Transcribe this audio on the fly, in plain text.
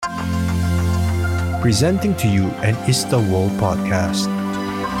presenting to you an Is the World podcast.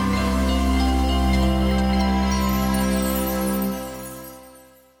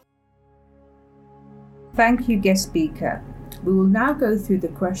 Thank you, guest speaker. We will now go through the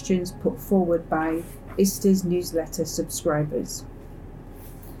questions put forward by ISTA's newsletter subscribers.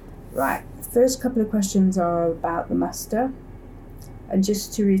 Right, the first couple of questions are about the Master. And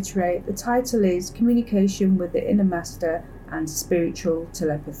just to reiterate, the title is Communication with the Inner Master and Spiritual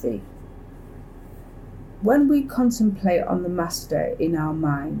Telepathy. When we contemplate on the Master in our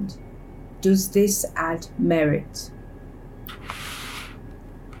mind, does this add merit?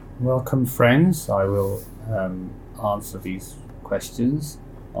 Welcome, friends. I will answer these questions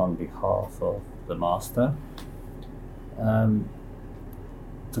on behalf of the Master.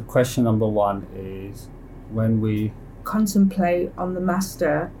 The question number one is, when we contemplate on the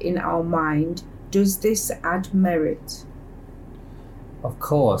Master in our mind, does this add merit? Of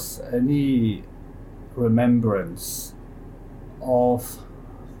course, any remembrance of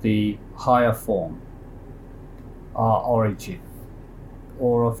the higher form, our origin,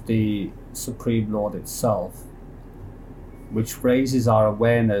 or of the Supreme Lord itself, which raises our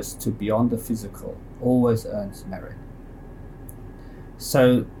awareness to beyond the physical, always earns merit.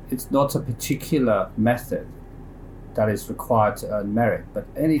 So it's not a particular method that is required to earn merit, but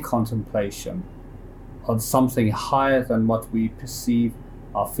any contemplation on something higher than what we perceive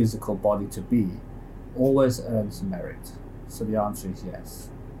our physical body to be always earns merit. So the answer is yes.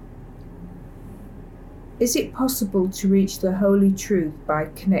 Is it possible to reach the holy truth by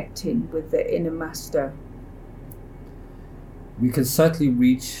connecting with the Inner Master? We can certainly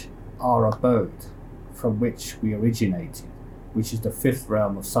reach our abode from which we originated, which is the fifth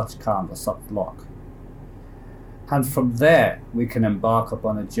realm of Satsangs or Satlok. And from there, we can embark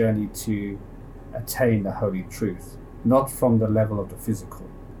upon a journey to attain the holy truth, not from the level of the physical.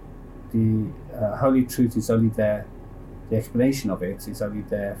 The holy truth is only there, the explanation of it is only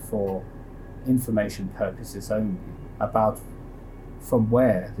there for information purposes only, about from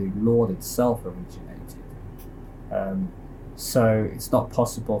where the Lord itself originated. So it's not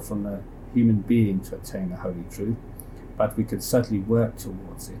possible from the human being to attain the holy truth, but we can certainly work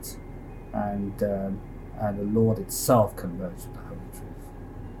towards it, and the Lord itself converges with the holy truth.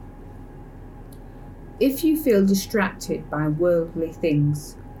 If you feel distracted by worldly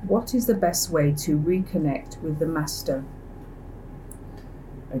things, what is the best way to reconnect with the Master?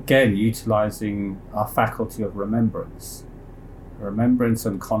 Again, utilizing our faculty of remembrance. Remembrance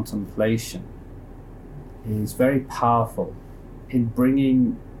and contemplation is very powerful in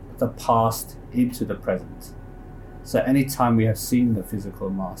bringing the past into the present. So anytime we have seen the physical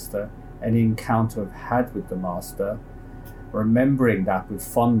Master, any encounter we've had with the Master, remembering that with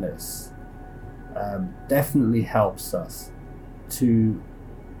fondness definitely helps us to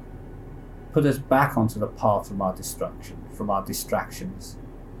put us back onto the path from our distractions.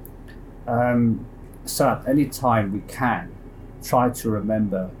 So at any time we can try to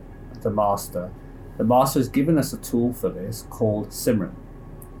remember the Master. The Master has given us a tool for this called Simran.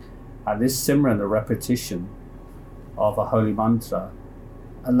 And this Simran, the repetition of a holy mantra,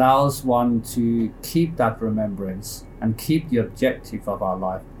 allows one to keep that remembrance and keep the objective of our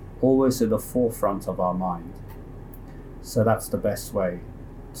life always at the forefront of our mind. So that's the best way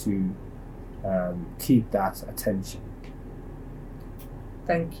to keep that attention.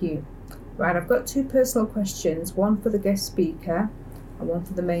 Thank you. Right, I've got two personal questions, one for the guest speaker and one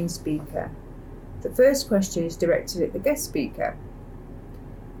for the main speaker. The first question is directed at the guest speaker.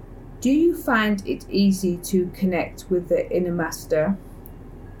 Do you find it easy to connect with the Inner Master?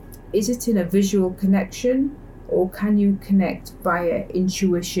 Is it in a visual connection, or can you connect via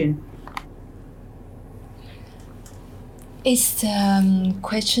intuition? It's a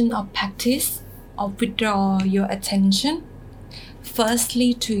question of practice, of withdraw your attention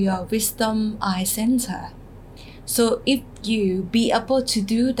firstly to your wisdom eye center. So if you be able to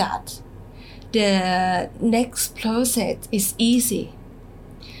do that, the next process is easy,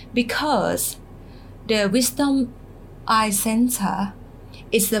 because the wisdom eye center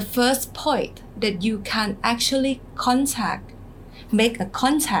is the first point that you can actually make a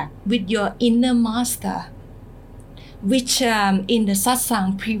contact with your inner Master, which in the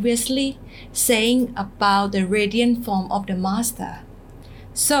satsang previously saying about the radiant form of the Master.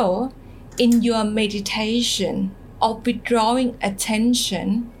 So in your meditation of withdrawing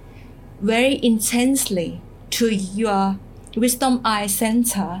attention very intensely to your wisdom eye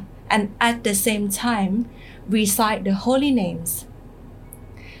center, and at the same time recite the holy names,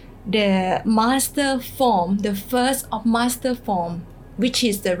 the master form, the first of master form, which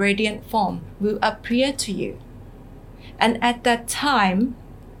is the radiant form, will appear to you. And at that time,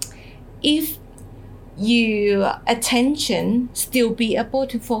 if your attention still be able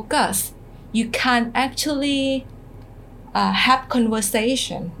to focus. You can actually have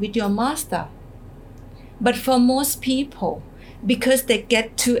conversation with your master. But for most people, because they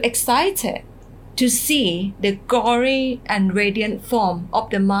get too excited to see the glory and radiant form of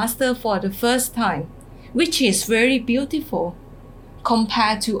the master for the first time, which is very beautiful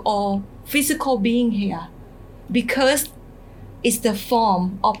compared to all physical being here, because it's the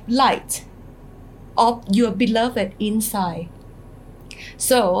form of light of your beloved inside.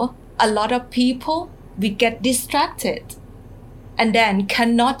 So a lot of people, we get distracted and then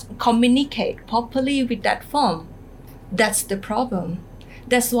cannot communicate properly with that form. That's the problem.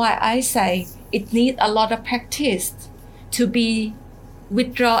 That's why I say it needs a lot of practice to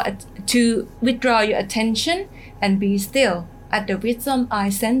withdraw your attention and be still at the wisdom eye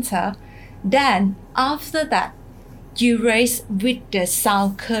center. Then after that, you raise with the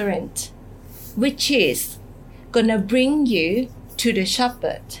sound current, which is gonna bring you to the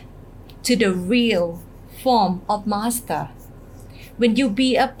shepherd, to the real form of master. When you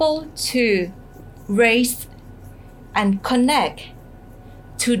be able to raise and connect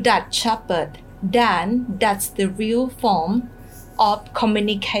to that shepherd, then that's the real form of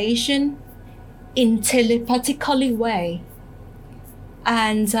communication in telepathically way.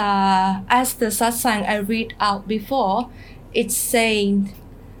 And as the satsang I read out before, it's saying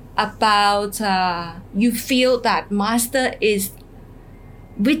about you feel that master is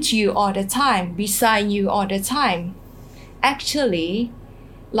with you all the time, beside you all the time. Actually,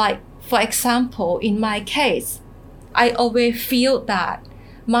 like for example, in my case, I always feel that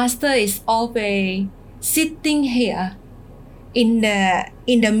master is always sitting here in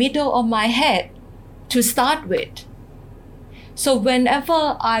the middle of my head to start with. So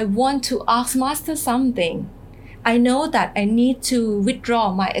whenever I want to ask master something, I know that I need to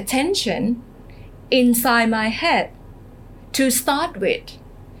withdraw my attention inside my head to start with.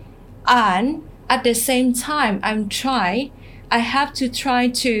 And at the same time, I have to try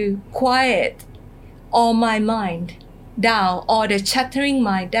to quiet all my mind down, or the chattering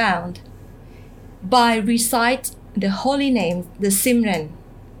mind down, by recite the holy name, the Simran.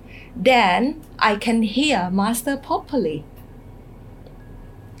 Then I can hear master properly.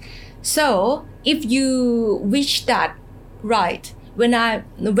 So if you wish that, right,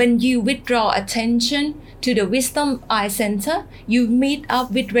 when you withdraw attention to the wisdom eye center, you meet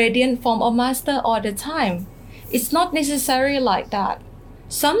up with radiant form of master all the time. It's not necessarily like that.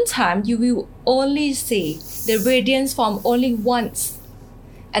 Sometimes you will only see the radiance form only once,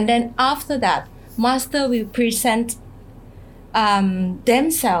 and then after that, master will present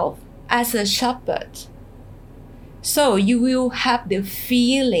themselves as a shepherd. So you will have the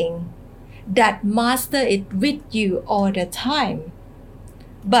feeling that master is with you all the time,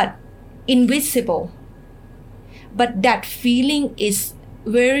 but invisible. But that feeling is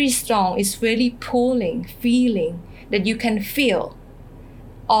very strong, it's very pulling feeling that you can feel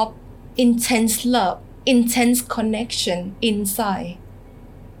of intense love, intense connection inside.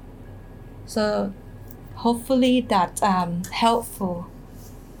 So hopefully that's helpful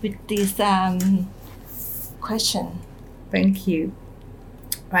with this question. Thank you.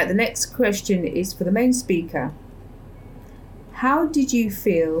 Right, the next question is for the main speaker. How did you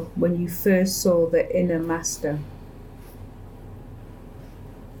feel when you first saw the inner master?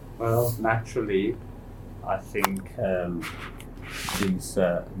 Well, naturally, I think it's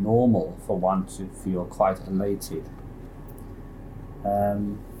normal for one to feel quite elated.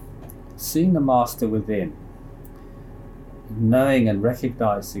 Seeing the master within, knowing and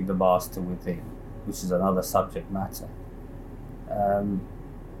recognizing the master within, which is another subject matter,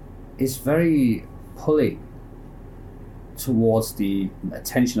 is very pulling towards the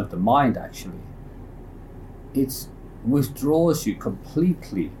attention of the mind, actually. It withdraws you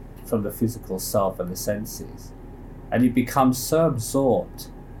completely from the physical self and the senses, and you become so absorbed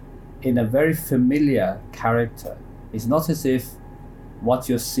in a very familiar character. It's not as if what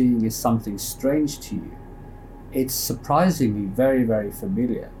you're seeing is something strange to you. It's surprisingly very, very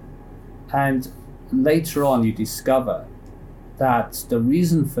familiar. And later on you discover that the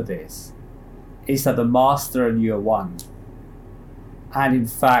reason for this is that the master and you are one. And in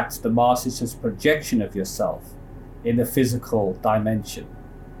fact, the master is just a projection of yourself in the physical dimension,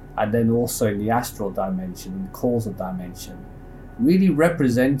 and then also in the astral dimension, in the causal dimension, really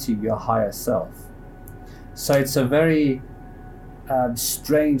representing your higher self. So it's a very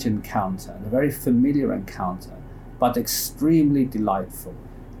strange encounter, a very familiar encounter, but extremely delightful,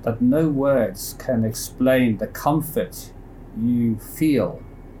 that no words can explain the comfort you feel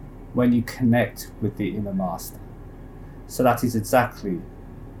when you connect with the inner master. So that is exactly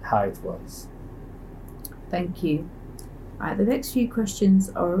how it was. Thank you. The next few questions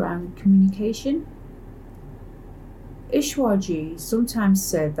are around communication. Ishwarji sometimes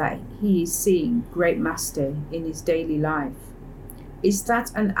said that he is seeing Great Master in his daily life. Is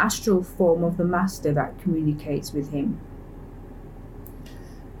that an astral form of the Master that communicates with him?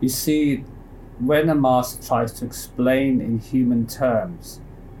 You see, when a master tries to explain in human terms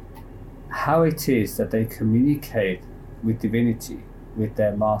how it is that they communicate with divinity, with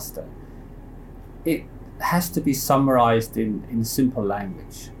their master, it has to be summarized in simple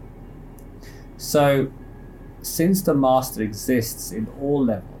language. So, since the master exists in all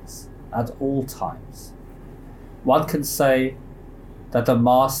levels, at all times, one can say that the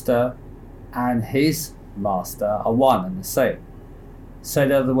master and his master are one and the same. So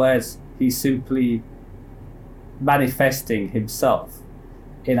in other words, he's simply manifesting himself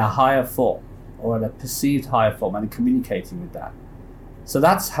in a higher form or in a perceived higher form and communicating with that. So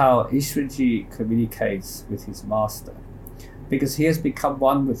that's how Ishwarji communicates with his master, because he has become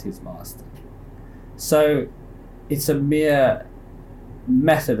one with his master. So it's a mere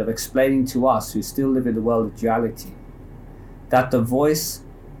method of explaining to us who still live in the world of duality that the voice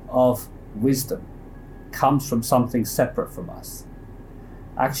of wisdom comes from something separate from us.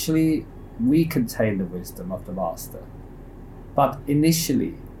 Actually, we contain the wisdom of the master. But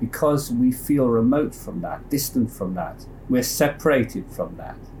initially, because we feel remote from that, distant from that, we're separated from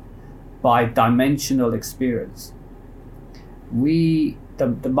that by dimensional experience. The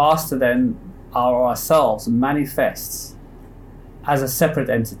master then, ourselves, manifests as a separate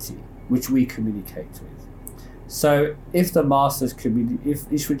entity which we communicate with. So if the master's if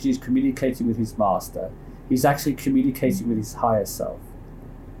Ishwarji is communicating with his master, he's actually communicating with his higher self.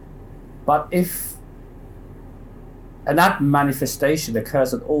 And that manifestation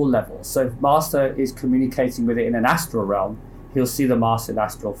occurs at all levels. So if master is communicating with it in an astral realm, he'll see the master in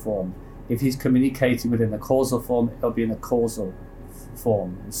astral form. If he's communicating with it in a causal form, it'll be in a causal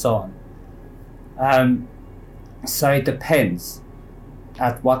form, and so on. So it depends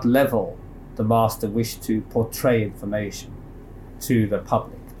at what level the master wished to portray information to the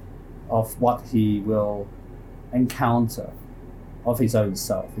public of what he will encounter of his own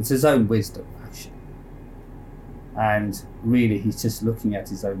self. It's his own wisdom, actually. And really, he's just looking at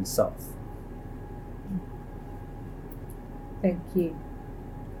his own self. Thank you.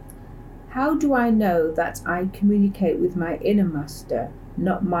 How do I know that I communicate with my inner master,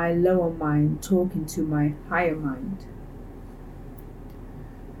 not my lower mind talking to my higher mind?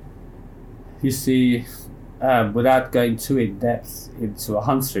 You see, without going too in depth into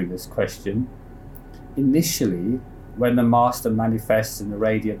answering this question, initially, when the master manifests in the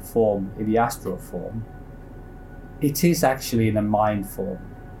radiant form, in the astral form, it is actually in a mind form.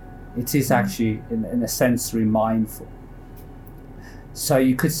 It is actually in a sensory mind form. So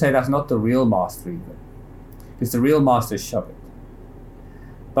you could say that's not the real master even, because the real master is Shabbat.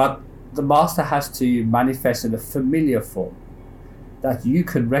 But the master has to manifest in a familiar form that you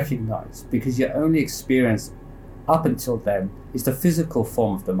can recognize, because your only experience up until then is the physical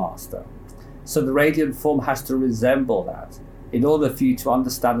form of the master. So the radiant form has to resemble that in order for you to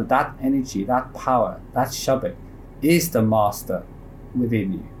understand that that energy, that power, that Shabbat is the master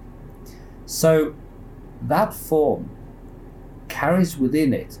within you. So that form carries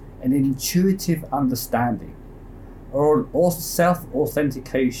within it an intuitive understanding or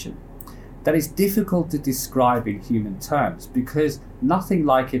self-authentication that is difficult to describe in human terms, because nothing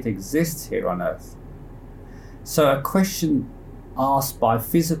like it exists here on earth. So a question asked by a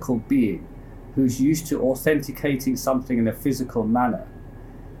physical being who's used to authenticating something in a physical manner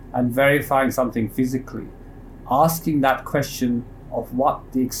and verifying something physically, asking that question of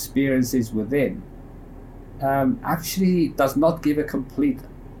what the experience is within, actually does not give a complete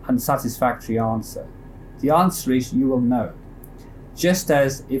and satisfactory answer. The answer is you will know. Just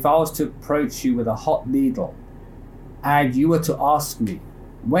as if I was to approach you with a hot needle and you were to ask me,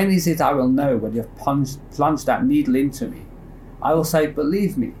 when is it I will know when you've plunged that needle into me? I will say,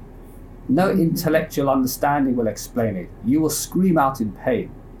 believe me, no intellectual understanding will explain it. You will scream out in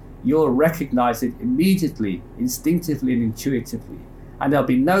pain. You'll recognize it immediately, instinctively and intuitively, and there'll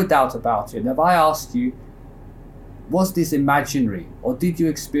be no doubt about it. And if I asked you, was this imaginary, or did you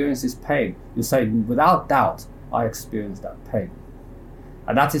experience this pain? You'll say, without doubt, I experienced that pain.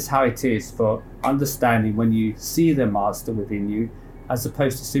 And that is how it is for understanding when you see the master within you, as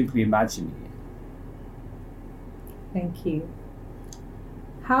opposed to simply imagining it. Thank you.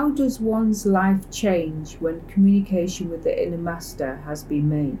 How does one's life change when communication with the inner master has been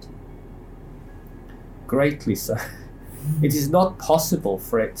made? Greatly so. It is not possible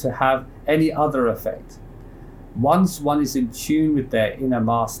for it to have any other effect. Once one is in tune with their inner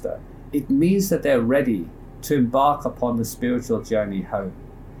master, it means that they're ready to embark upon the spiritual journey home.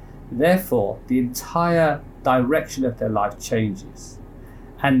 Therefore, the entire direction of their life changes,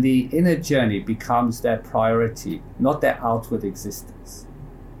 and the inner journey becomes their priority, not their outward existence.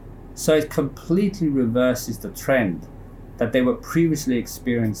 So it completely reverses the trend that they were previously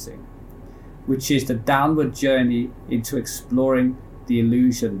experiencing, which is the downward journey into exploring the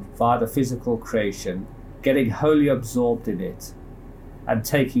illusion via the physical creation, getting wholly absorbed in it, and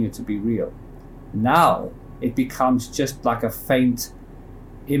taking it to be real. Now it becomes just like a faint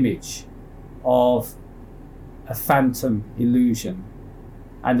image of a phantom illusion,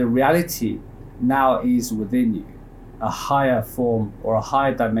 and the reality now is within you, a higher form or a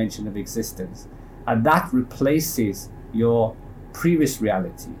higher dimension of existence, and that replaces your previous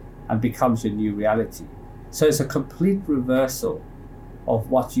reality and becomes your new reality. So it's a complete reversal of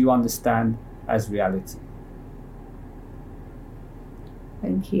what you understand as reality.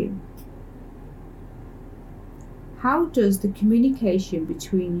 Thank you. How does the communication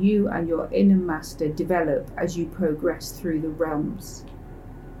between you and your inner master develop as you progress through the realms?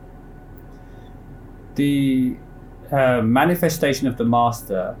 The manifestation of the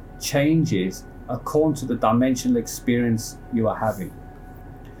master changes according to the dimensional experience you are having.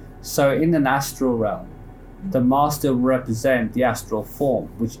 So in an astral realm, the master will represent the astral form,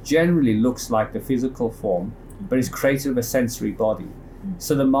 which generally looks like the physical form, but is created of a sensory body.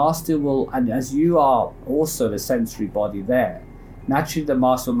 So the master will, and as you are also the sensory body there, naturally the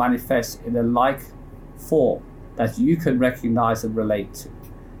master will manifest in a like form that you can recognize and relate to.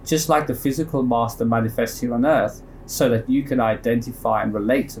 Just like the physical master manifests here on earth so that you can identify and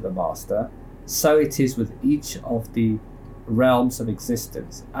relate to the master, so it is with each of the realms of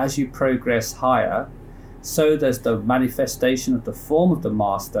existence. As you progress higher, so does the manifestation of the form of the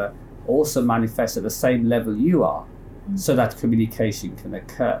master also manifest at the same level you are, so that communication can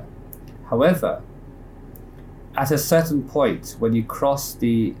occur. However, at a certain point, when you cross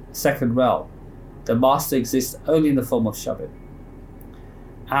the second realm, the master exists only in the form of Shabad.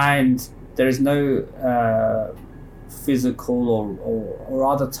 And there is no physical or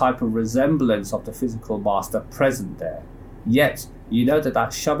other type of resemblance of the physical master present there. Yet, you know that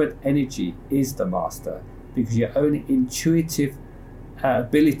Shabad energy is the master, because your own intuitive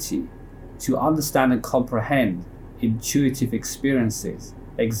ability to understand and comprehend intuitive experiences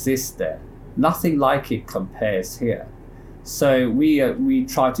exists there. Nothing like it compares here. So we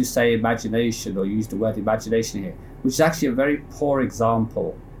try to say imagination, or use the word imagination here, which is actually a very poor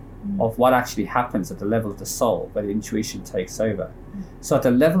example of what actually happens at the level of the soul when intuition takes over. So at the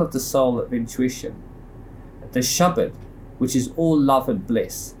level of the soul of intuition, the Shabad, which is all love and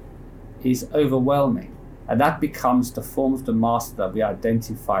bliss, is overwhelming, and that becomes the form of the master that we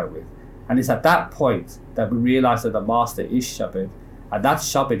identify with. And it's at that point that we realize that the master is Shabad, and that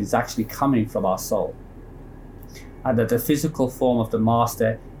Shabad is actually coming from our soul, and that the physical form of the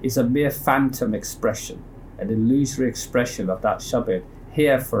master is a mere phantom expression, an illusory expression of that Shabad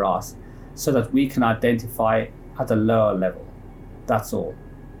here for us, so that we can identify at a lower level. That's all.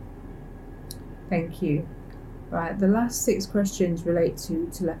 Thank you. Right, the last 6 questions relate to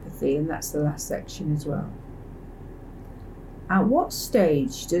telepathy, and that's the last section as well. At what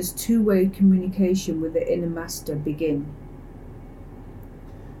stage does two-way communication with the inner master begin?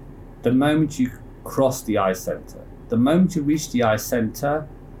 The moment you cross the eye center. The moment you reach the eye center,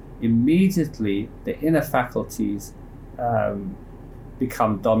 immediately the inner faculties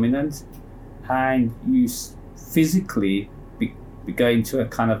become dominant, and you physically go into a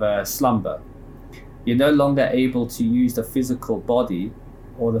kind of a slumber. You're no longer able to use the physical body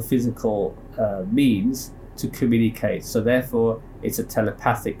or the physical means to communicate. So therefore, it's a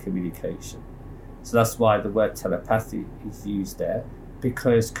telepathic communication. So that's why the word telepathy is used there,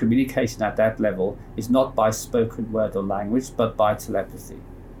 because communication at that level is not by spoken word or language, but by telepathy.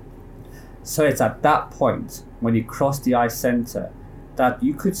 So it's at that point, when you cross the eye center, that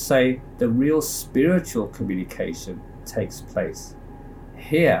you could say the real spiritual communication takes place.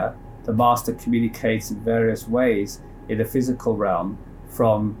 Here, the master communicates in various ways in the physical realm,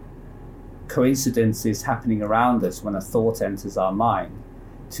 from coincidences happening around us when a thought enters our mind,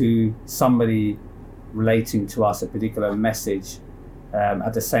 to somebody relating to us a particular message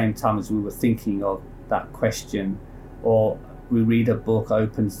at the same time as we were thinking of that question, or we read a book,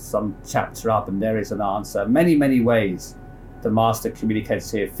 opens some chapter up, and there is an answer. Many, many ways the master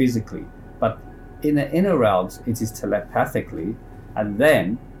communicates here physically, but in the inner realms it is telepathically, and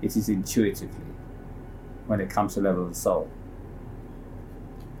then it is intuitively when it comes to the level of the soul.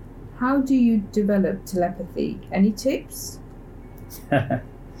 How do you develop telepathy? Any tips?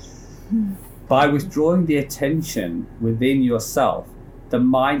 By withdrawing the attention within yourself the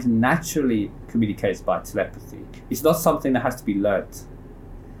mind naturally communicates by telepathy. It's not something that has to be learnt.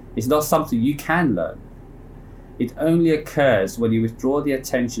 It's not something you can learn. It only occurs when you withdraw the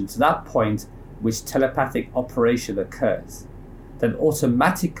attention to that point which telepathic operation occurs. Then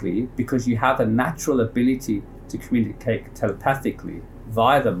automatically, because you have a natural ability to communicate telepathically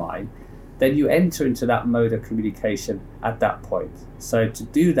via the mind, then you enter into that mode of communication at that point. So to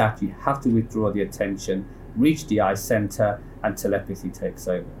do that, you have to withdraw the attention, reach the eye center, and telepathy takes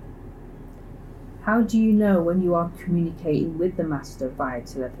over. How do you know when you are communicating with the master via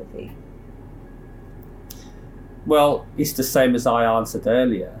telepathy? Well, it's the same as I answered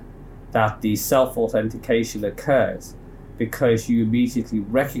earlier, that the self-authentication occurs because you immediately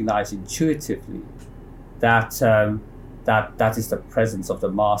recognize intuitively that that is the presence of the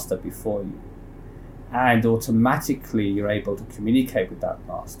master before you. And automatically you're able to communicate with that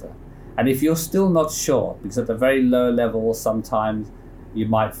master. And if you're still not sure, because at the very low level sometimes you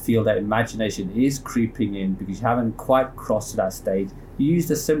might feel that imagination is creeping in because you haven't quite crossed to that stage, you use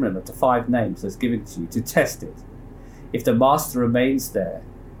the Simran of the 5 names that's given to you to test it. If the master remains there,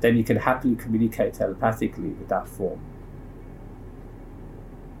 then you can happily communicate telepathically with that form.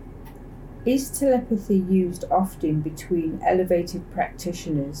 Is telepathy used often between elevated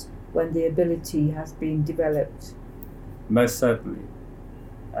practitioners when the ability has been developed? Most certainly.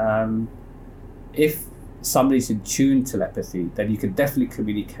 If somebody's in tune telepathy, then you can definitely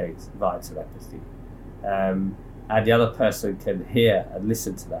communicate via telepathy. And the other person can hear and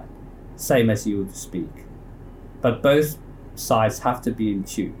listen to that, same as you would speak. But both sides have to be in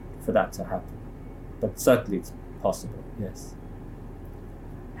tune for that to happen. But certainly it's possible, yes.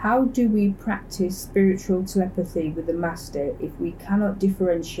 How do we practice spiritual telepathy with the master if we cannot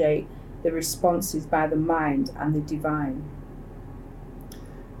differentiate the responses by the mind and the divine?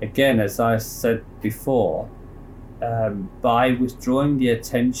 Again, as I said before, by withdrawing the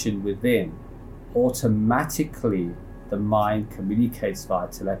attention within, automatically the mind communicates via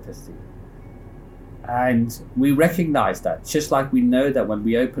telepathy. And we recognize that, just like we know that when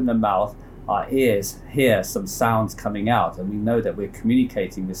we open the mouth, our ears hear some sounds coming out, and we know that we're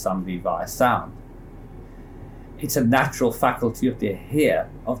communicating with somebody via sound. It's a natural faculty of the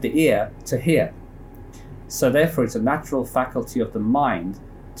ear to hear. So therefore, it's a natural faculty of the mind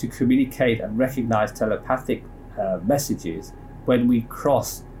to communicate and recognize telepathic messages when we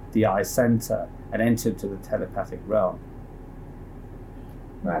cross the eye center and enter into the telepathic realm.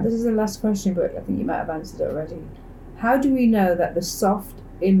 Right, this is the last question, but I think you might have answered it already. How do we know that the soft,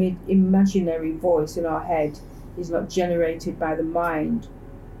 imaginary voice in our head is not generated by the mind,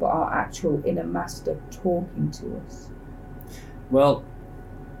 but our actual inner master talking to us? Well,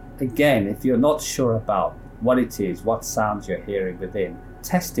 again, if you're not sure about what it is, what sounds you're hearing within,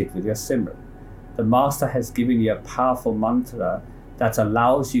 test it with your Simran. The master has given you a powerful mantra that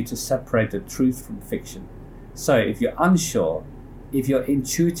allows you to separate the truth from fiction. So if you're unsure, if your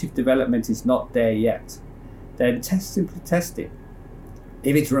intuitive development is not there yet, then simply test it.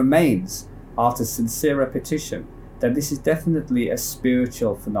 If it remains after sincere repetition, then this is definitely a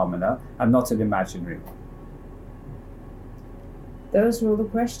spiritual phenomena and not an imaginary one. Those were all the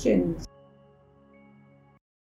questions.